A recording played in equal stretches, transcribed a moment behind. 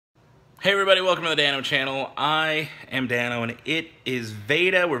Hey everybody, welcome to the Dano channel. I am Dano and it is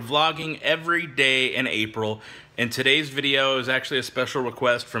VEDA. We're vlogging every day in April. And today's video is actually a special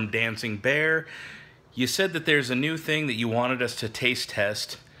request from Dancing Bear. You said that there's a new thing that you wanted us to taste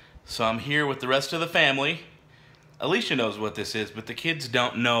test. So I'm here with the rest of the family. Alicia knows what this is, but the kids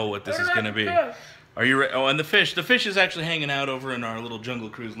don't know what this is going to be. Are you ready? Oh, and the fish. The fish is actually hanging out over in our little Jungle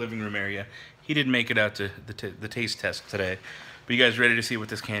Cruise living room area. He didn't make it out to the taste test today. But you guys ready to see what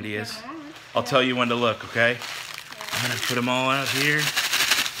this candy is? I'll tell you when to look, okay? I'm gonna put them all out here.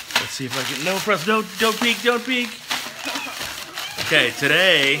 Let's see if I can. No, press. Don't peek. Don't peek. Okay,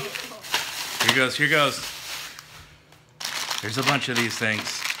 today. Here goes. Here goes. There's a bunch of these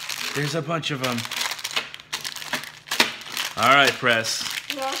things. There's a bunch of them. All right, Press.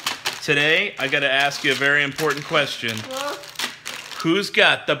 Yeah. Today, I gotta ask you a very important question. Yeah. Who's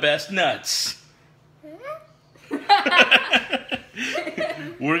got the best nuts?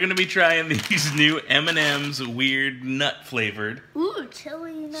 We're gonna be trying these new M&M's weird nut flavored. Ooh,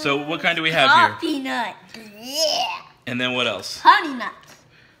 chili nut. So what kind do we have Coffee here? nut. Yeah. And then what else? Honey nut.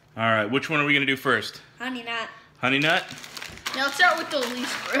 All right, which one are we gonna do first? Honey nut. Honey nut? Now let's start with the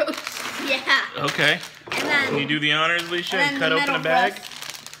least gross. Yeah. Okay. And then, Can you do the honors, Alicia, and and cut the open a middle bag? breast.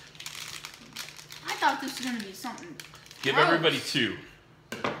 I thought this was gonna be something. Give gross. everybody two.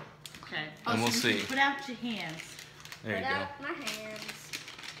 Okay. And we'll so you see. Put out your hands. There you Put go. out my hands.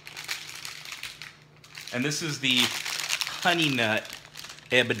 And this is the honey nut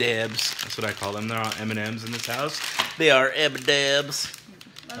Ebadebs. That's what I call them. They're all M&M's in this house. They are Ebadebs.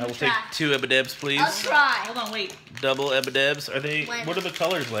 I will take 2 Ebadebs, please. I'll try. Hold on, wait. Double Ebadebs. Are they? When? What are the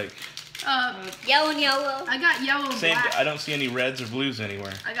colors like? Yellow and yellow. I got yellow and Same. black. I don't see any reds or blues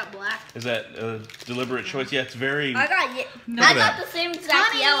anywhere. I got black. Is that a deliberate choice? Yeah, it's very. I got No. I Look at got that. the same exact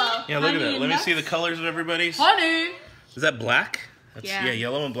Honey. yellow. Yeah, look at honey that. and Let me see the nuts. colors of everybody's. Honey. Is that black? That's, Yeah. yeah,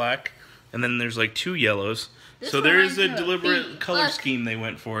 yellow and black. And then there's like 2 yellows. This So there is a reminds me of deliberate bee. color Look. scheme they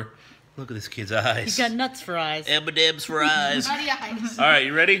went for. Look at this kid's eyes. He's got nuts for eyes. Ebadebs for eyes. Honey eyes. All right,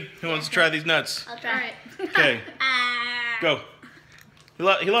 you ready? Who wants to try these nuts? I'll All try. right. Okay, Ah. go. He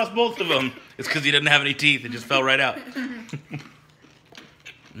lost both of them. It's because he didn't have any teeth. It just fell right out.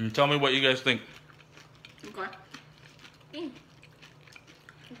 And tell me what you guys think. Okay. It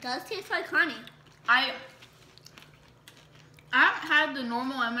does taste like honey. I haven't had the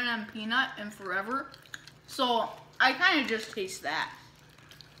normal M&M peanut in forever, so I kind of just taste that.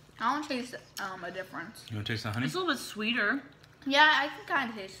 I don't taste a difference. You want to taste the honey? It's a little bit sweeter. Yeah, I can kind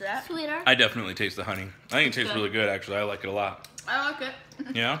of taste that. Sweeter. I definitely taste the honey. I think it tastes good. really good, actually. I like it a lot. I like it.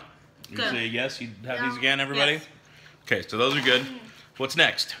 Yeah? You Good. say yes? You'd have Yeah. these again, everybody? Yes. Okay, so those are good. What's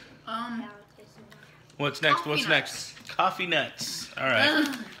next? What's next? Coffee What's nuts. next? Coffee nuts. All right.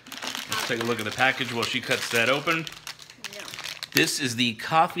 Let's take a look at the package while she cuts that open. This is the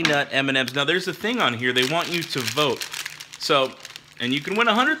coffee nut M&Ms. Now, there's a thing on here. They want you to vote. So, and you can win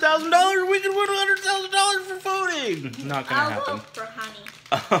 $100,000. We can win $100,000 for voting. Not gonna I'll happen. vote for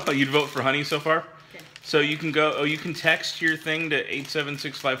honey. Oh, you'd vote for honey so far? Okay. So you can go. Oh, you can text your thing to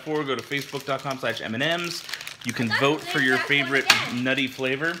 87654. Go to facebook.com/M&Ms. You can got vote the for your exact one favorite again. nutty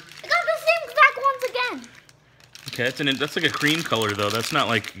flavor. I got the same exact ones again. Okay, that's like a cream color though. That's not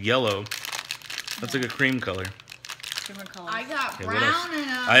like yellow. That's like a cream color. Different colors. I got Okay, what else? brown and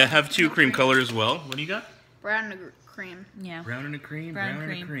I have 2 cream colors as well. What do you got? brown and cream. Yeah. Brown and a cream. Brown and a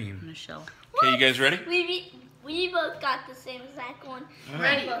cream. cream. In a shell. Okay, you guys ready? We both got the same exact one.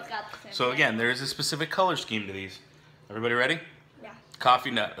 Ready. We both got the same. So exact again, there is a specific color scheme to these. Everybody ready? Yeah.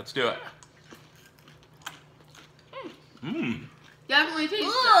 Coffee nut. Let's do it. Mmm. Definitely taste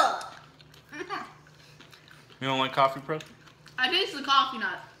one. that. Ugh. You don't like coffee, Pro? I taste the coffee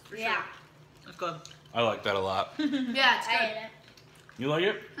nut for Yeah. That's good. I like that a lot. sure. Yeah, it's I good. ate it. You like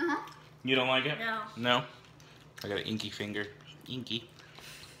it? Uh-huh. You don't like it? No. No? I got an inky finger. Inky.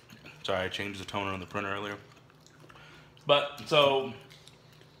 Sorry, I changed the toner on the printer earlier. But, so,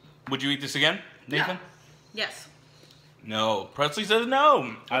 would you eat this again, Nathan? Yes. No. Presley says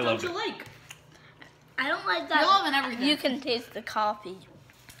no. I What love don't it. you like? I don't like that. You love and everything. You can taste the coffee.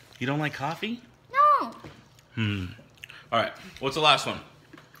 You don't like coffee? No. All right. What's the last one?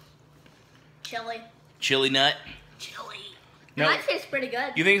 Chili. Chili nut. Chili. No. Mine tastes pretty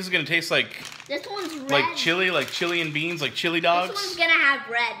good. You think this is gonna taste like This one's red. like chili and beans, like chili This one's dogs gonna have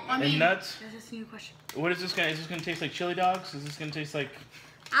red. I and mean, nuts? That's just a new question. What is this gonna? Is this gonna taste like chili dogs? Is this gonna taste like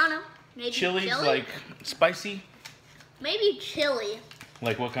I don't know. Maybe chilies, chili? like spicy? Maybe chili.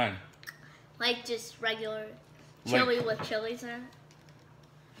 Like what kind? Like just regular Like- chili with chilies in it.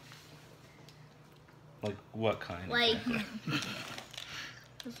 Like what kind? Like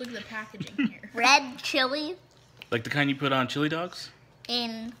Let's look at the packaging here. red chili Like the kind you put on chili dogs?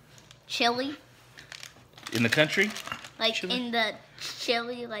 and chili. In the country? Like Chili? in the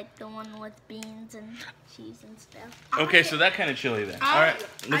chili, like the one with beans and cheese and stuff. Okay, so that kind of chili then. All right,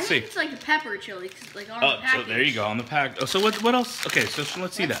 I let's see. think it's like a pepper chili, 'cause, like on Oh, the package. so there you go on the pack. Oh, so what else? Okay, so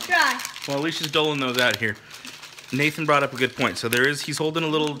let's see Let's that. try. Well, Alicia's doling those out here. Nathan brought up a good point. So he's holding a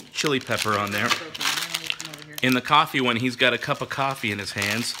little chili pepper on there. In the coffee one, he's got a cup of coffee in his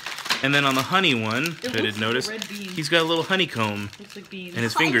hands. And then on the honey one, I did notice, red bean. he's got a little honeycomb. Looks like beans. And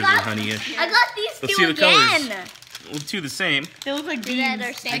his I fingers got- are honeyish. I got these Let's two see the colors. again. Well, two the same. They look like That beans. are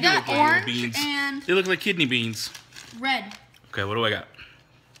I same. got look like orange beans. and They look like kidney beans. red. Okay, what do I got?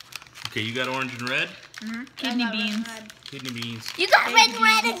 Okay, you got orange and red? Kidney I got beans. red. Kidney beans. You got red and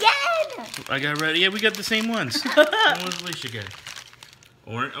red again. I got red. Yeah, we got the same ones. What was Alicia getting?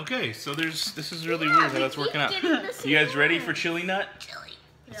 Orange. Okay, so this is really Yeah, weird how we that's keep working out. getting the same You guys ready one. for chili nut? Chili.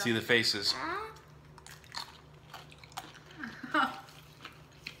 Let's see the faces.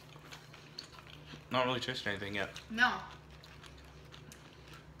 Not really tasting anything yet. No.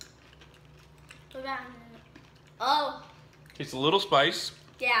 What about- Oh, Tastes a little spice.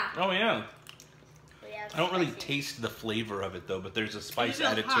 yeah. Oh yeah. We have I don't really spicy. taste the flavor of it though, but there's a spice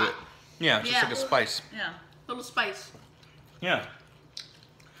feels added to hot. it. Yeah, it's just Yeah. like a spice. Yeah. Little spice. Yeah.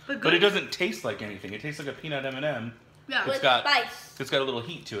 But But it good. doesn't taste like anything. It tastes like a peanut M&M. Yeah. It's With got- spice. It's got a little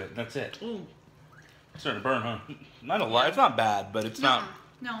heat to it. That's it. Ooh. It's starting to burn, huh? Not a lot. It's not bad, but it's not.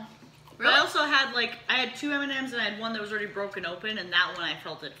 No. But I also had I had two M&Ms and I had one that was already broken open, and that one I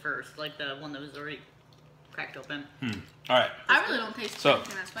felt it first, like the one that was already cracked open. All right. I really don't taste So,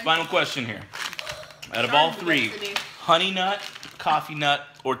 anything that spicy. final question here. Out of all Starting to three, get to be. honey nut, coffee nut,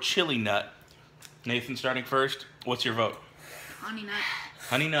 or chili nut? Nathan starting first. What's your vote? Honey nut.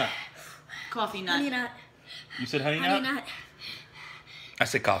 Honey nut. Coffee nut. Honey nut. You said honey, Honey nut? nut. I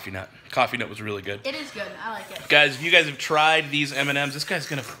said coffee nut. Coffee nut was really good. It is good. I like it. Guys, if you guys have tried these M&Ms, this guy's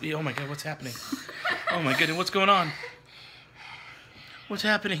gonna. Oh my god, what's happening? Oh my goodness, what's going on? What's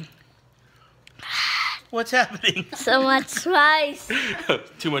happening? What's happening? So much spice.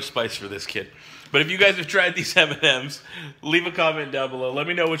 Too much spice for this kid. But if you guys have tried these M&Ms, leave a comment down below. Let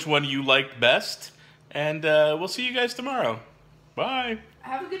me know which one you liked best. And we'll see you guys tomorrow. Bye.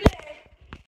 Have a good day.